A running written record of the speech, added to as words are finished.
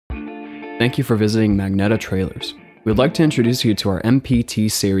Thank you for visiting Magneta Trailers. We'd like to introduce you to our M.P.T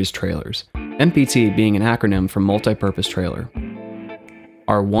series trailers, M.P.T being an acronym for Mult Purpose Trailer.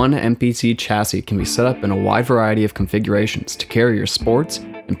 Our one M.P.T chassis can be set up in a wide variety of configurations to carry your sports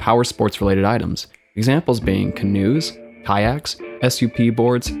and power sports related items, examples being canoes, kayaks, SUP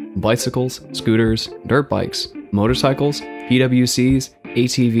boards, bicycles, scooters, dirt bikes, motorcycles, PWCs,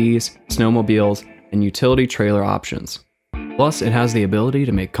 ATVs, snowmobiles, and utility trailer options. Plus, it has the ability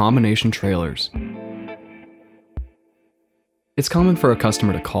to make combination trailers. It's common for a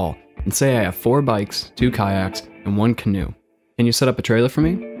customer to call and say, I have 4 bikes, 2 kayaks, and 1 canoe. Can you set up a trailer for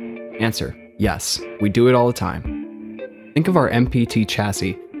me? Answer, yes, we do it all the time. Think of our M.P.T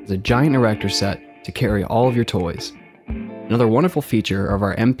chassis as a giant erector set to carry all of your toys. Another wonderful feature of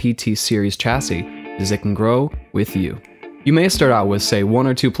our M.P.T series chassis is it can grow with you. You may start out with, say, 1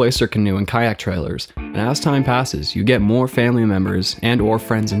 or 2 placer canoe and kayak trailers, and as time passes, you get more family members and or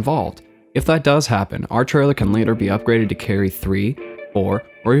friends involved. If that does happen, our trailer can later be upgraded to carry 3, 4,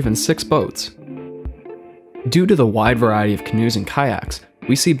 or even 6 boats. Due to the wide variety of canoes and kayaks,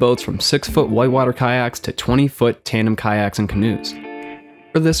 we see boats from 6-foot whitewater kayaks to 20-foot tandem kayaks and canoes.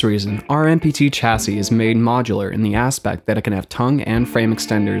 For this reason, our M.P.T chassis is made modular in the aspect that it can have tongue and frame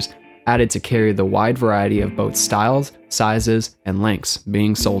extenders added to carry the wide variety of boat styles, sizes, and lengths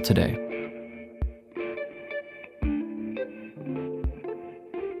being sold today.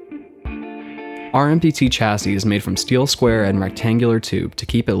 Our M.P.T chassis is made from steel square and rectangular tube to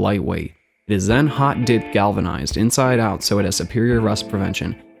keep it lightweight. It is then hot dip galvanized inside out so it has superior rust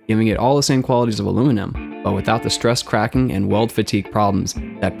prevention, giving it all the same qualities of aluminum, but without the stress cracking and weld fatigue problems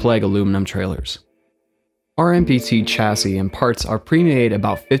that plague aluminum trailers. Our M.P.T chassis and parts are pre-made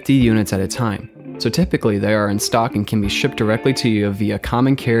about 50 units at a time, so typically they are in stock and can be shipped directly to you via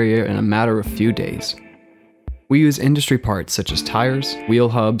common carrier in a matter of few days. We use industry parts such as tires, wheel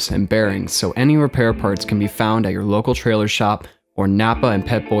hubs, and bearings, so any repair parts can be found at your local trailer shop or Napa and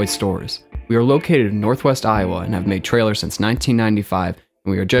Pet Boy stores. We are located in Northwest Iowa and have made trailers since 1995,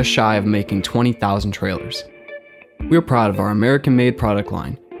 and we are just shy of making 20,000 trailers. We are proud of our American-made product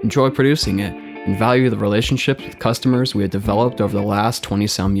line, enjoy producing it, and value the relationships with customers we have developed over the last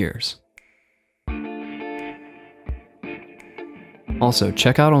 20-some years. Also,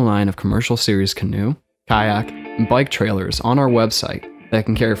 check out a line of commercial series canoe, kayak, and bike trailers on our website that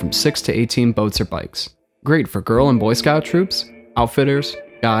can carry from 6 to 18 boats or bikes. Great for Girl and Boy Scout troops, outfitters,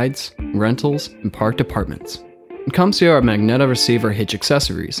 guides, rentals, and park departments. And come see our Magneta receiver hitch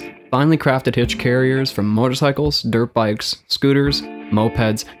accessories, finely crafted hitch carriers from motorcycles, dirt bikes, scooters,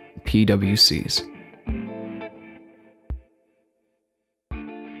 mopeds, and PWCs.